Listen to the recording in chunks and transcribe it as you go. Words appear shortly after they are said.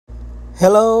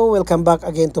Hello! Welcome back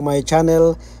again to my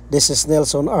channel. This is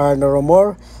Nelson R.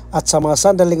 Noromor at sa mga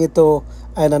sandaling ito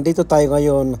ay nandito tayo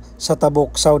ngayon sa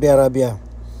Tabuk, Saudi Arabia.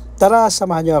 Tara,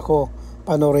 samahan niyo ako.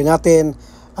 Panoorin natin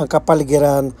ang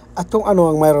kapaligiran at kung ano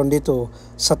ang mayroon dito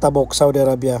sa Tabuk, Saudi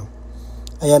Arabia.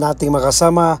 Ayan ating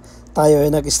makasama, tayo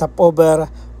ay nag-stop over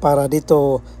para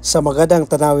dito sa magandang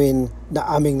tanawin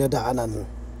na aming nadaanan.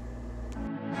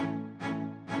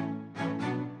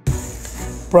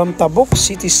 From Tabuk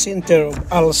city center of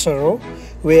Al-Saro,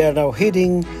 we are now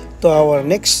heading to our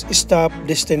next stop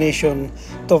destination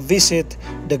to visit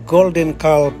the Golden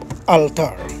Calf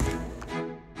altar.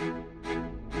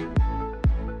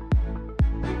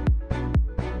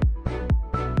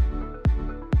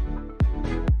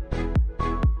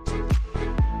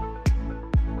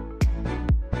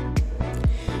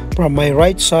 From my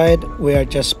right side, we are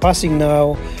just passing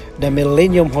now the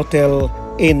Millennium Hotel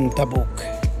in Tabuk.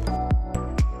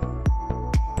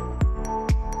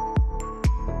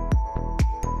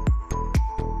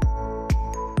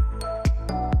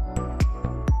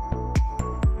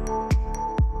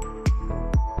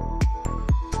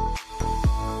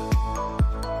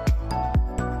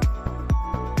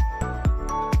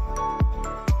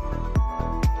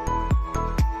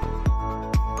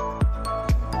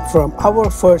 From our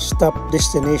first stop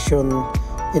destination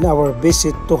in our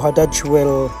visit to Hadaj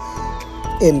Well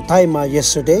in Taima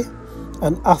yesterday,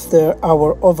 and after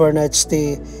our overnight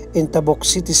stay in Tabuk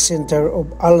city center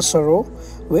of Al Saro,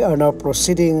 we are now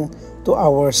proceeding to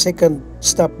our second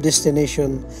stop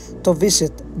destination to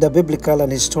visit the biblical and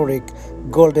historic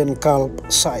Golden Calf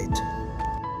site.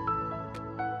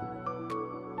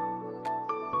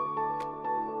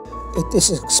 It is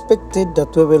expected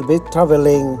that we will be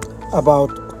traveling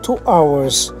about 2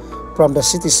 hours from the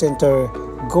city center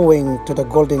going to the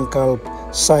Golden Calf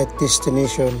site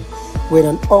destination with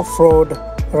an off-road,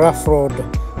 rough road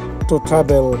to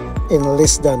travel in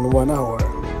less than 1 hour.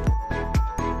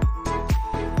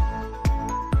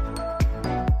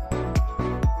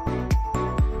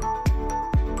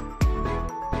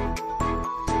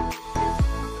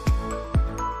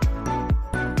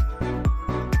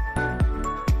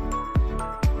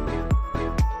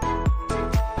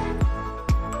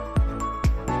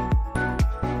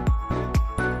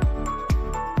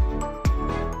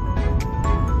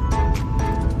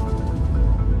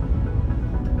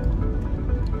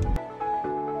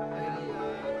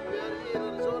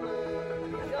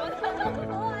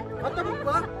 Tabuk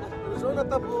ba? Zona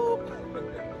Tabuk.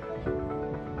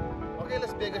 Okay,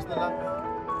 Las Vegas na lang.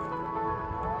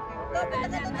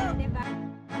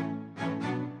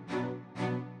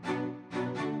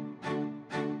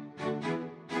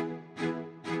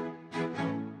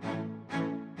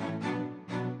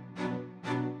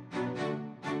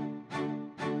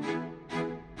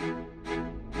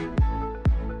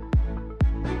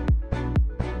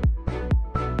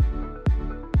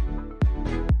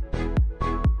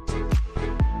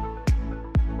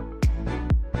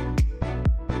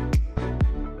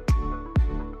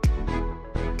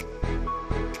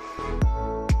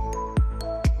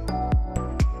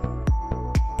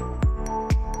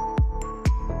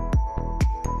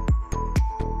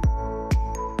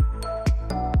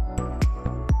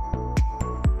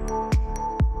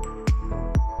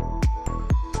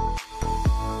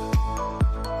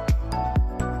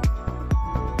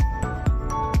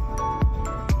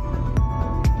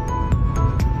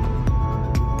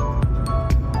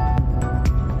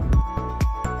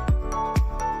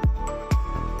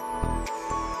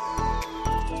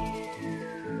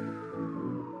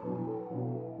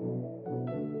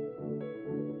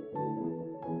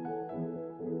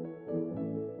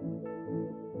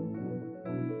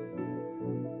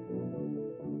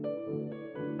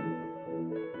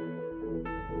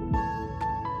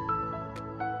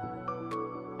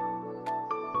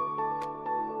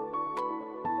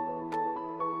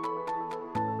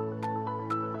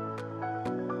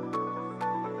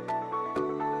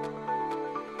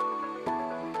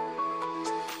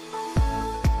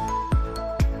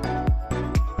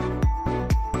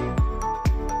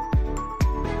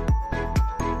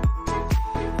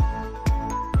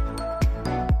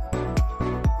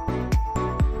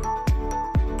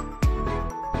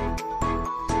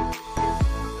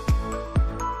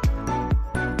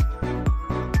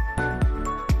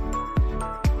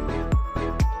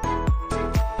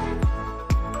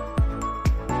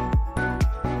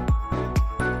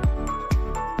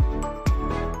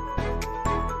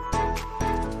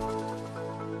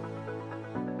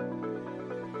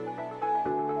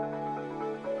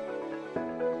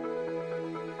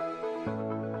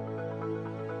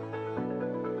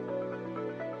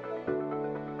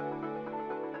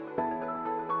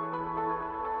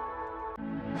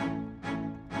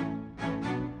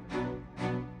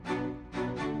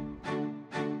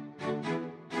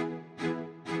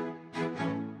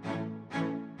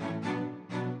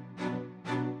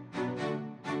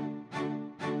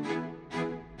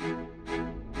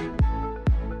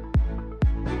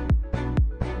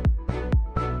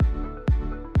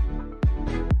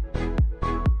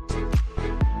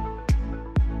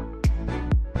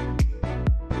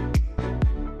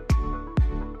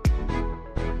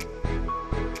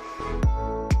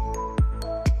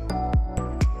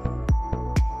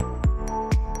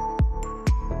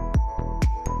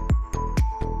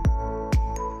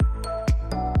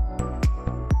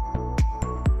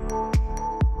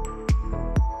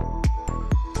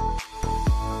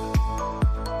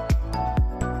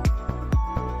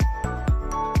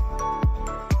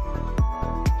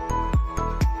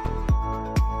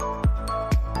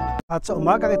 At sa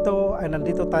umagang ito ay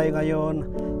nandito tayo ngayon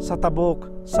sa Tabuk,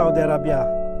 Saudi Arabia.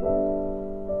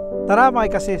 Tara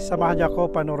mga kasi, samahan niyo ako,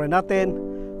 panoorin natin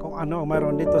kung ano ang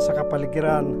mayroon dito sa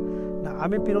kapaligiran na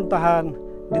aming pinuntahan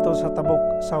dito sa Tabuk,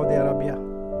 Saudi Arabia.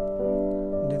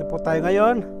 Dito po tayo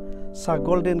ngayon sa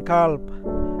Golden Calf.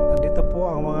 Nandito po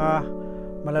ang mga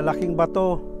malalaking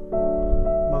bato,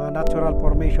 mga natural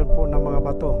formation po ng mga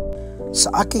bato. Sa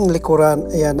aking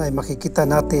likuran, ayan ay makikita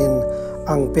natin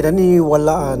ang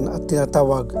pinaniniwalaan at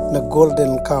tinatawag na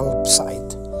Golden Calf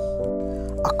site.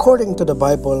 According to the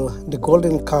Bible, the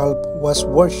Golden Calf was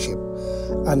worshipped,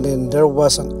 and then there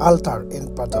was an altar in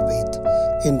front of it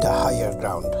in the higher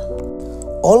ground.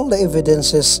 All the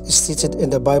evidences stated in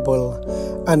the Bible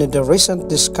and in the recent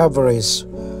discoveries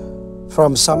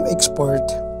from some expert,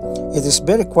 it is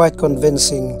very quite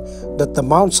convincing that the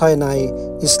Mount Sinai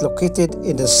is located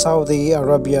in the Saudi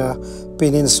Arabia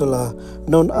peninsula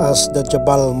known as the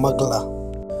Jabal Magla.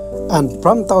 And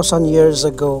from 1,000 years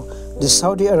ago, the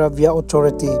Saudi Arabia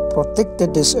authority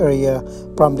protected this area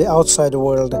from the outside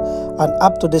world, and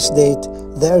up to this date,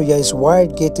 the area is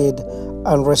wide-gated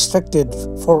and restricted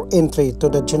for entry to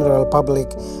the general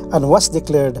public and was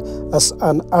declared as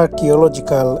an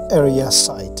archaeological area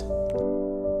site.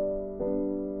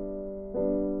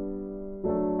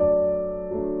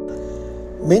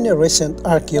 Many recent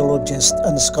archaeologists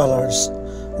and scholars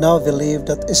now believe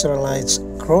that Israelites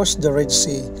crossed the Red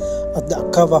Sea at the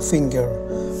Aqaba finger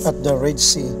at the Red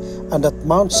Sea, and that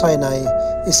Mount Sinai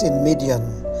is in Midian,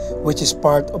 which is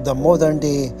part of the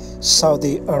modern-day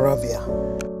Saudi Arabia.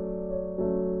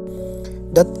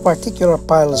 That particular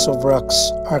piles of rocks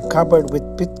are covered with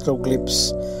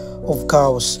petroglyphs of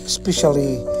cows,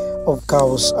 especially of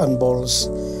cows and bulls.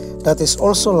 That is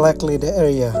also likely the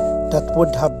area that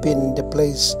would have been the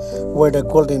place where the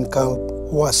golden calf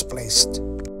was placed.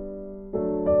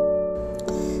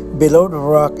 Below the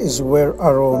rock is where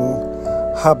Aaron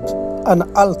had an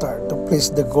altar to place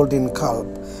the golden calf,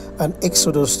 and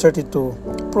Exodus 32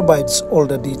 provides all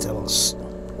the details.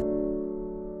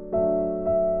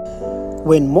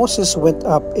 When Moses went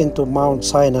up into Mount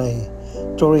Sinai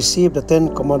to receive the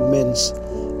Ten Commandments,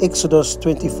 Exodus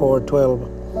 24:12,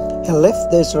 he left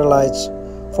the Israelites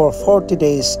for 40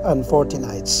 days and 40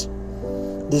 nights.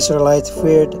 The Israelites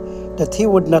feared that he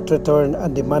would not return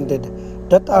and demanded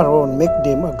that Aaron make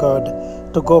them a god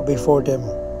to go before them.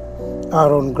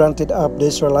 Aaron granted up the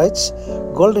Israelites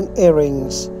golden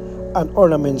earrings and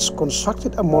ornaments,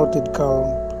 constructed a molten calf,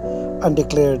 and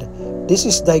declared, "This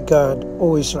is thy God,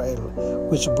 O Israel,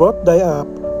 which brought thee up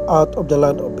out of the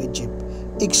land of Egypt."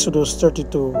 Exodus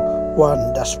 32,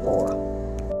 1-4.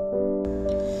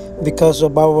 Because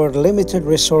of our limited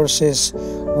resources,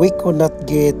 we could not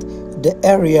get the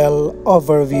aerial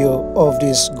overview of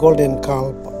this golden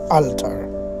calf altar.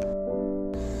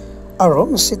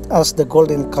 Aaron set us the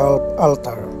golden calf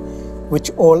altar,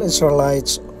 which all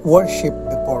Israelites worship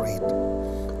before it.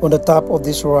 On the top of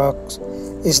this rock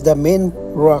is the main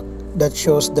rock that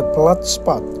shows the flat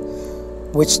spot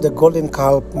which the golden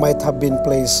calf might have been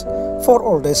placed for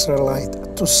all the Israelites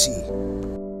to see.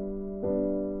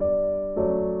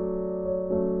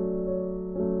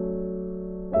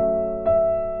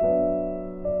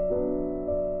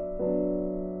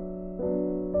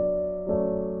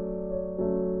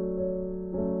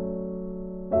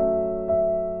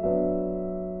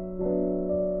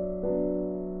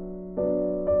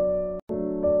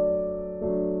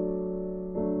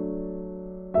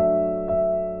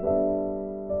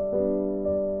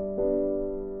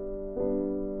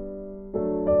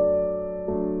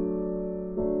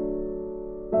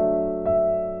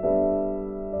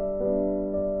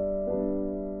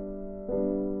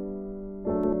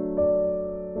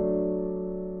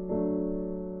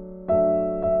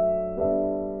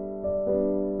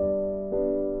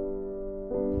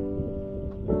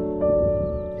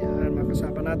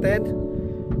 Kasama natin,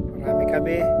 marami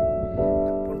kami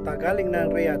nagpunta galing ng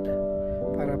Riyadh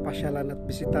para pasyalan at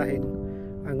bisitahin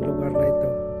ang lugar na ito.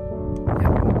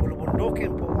 Yan po,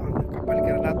 bulubundukin po ang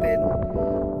kapaligiran natin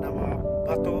na mga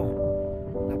bato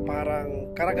na parang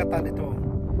karagatan ito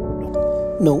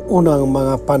noong unang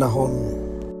mga panahon.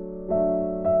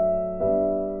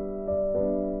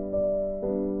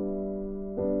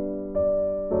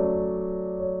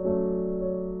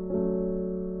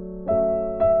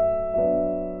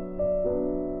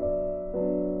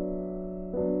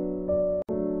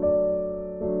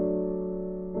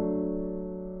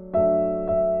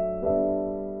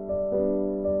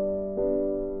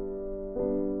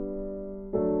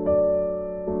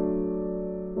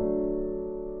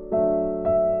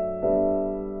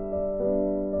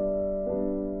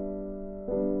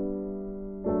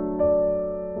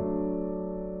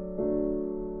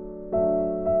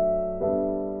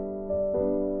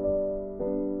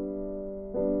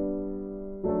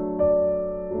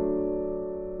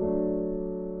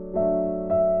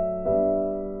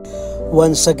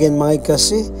 Once again mga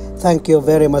kasi, thank you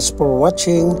very much for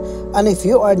watching, and if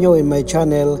you are new in my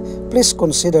channel, please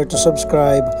consider to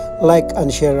subscribe, like and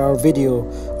share our video,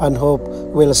 and hope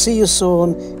we'll see you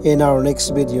soon in our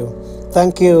next video.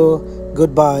 Thank you,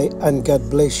 goodbye, and God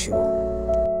bless you.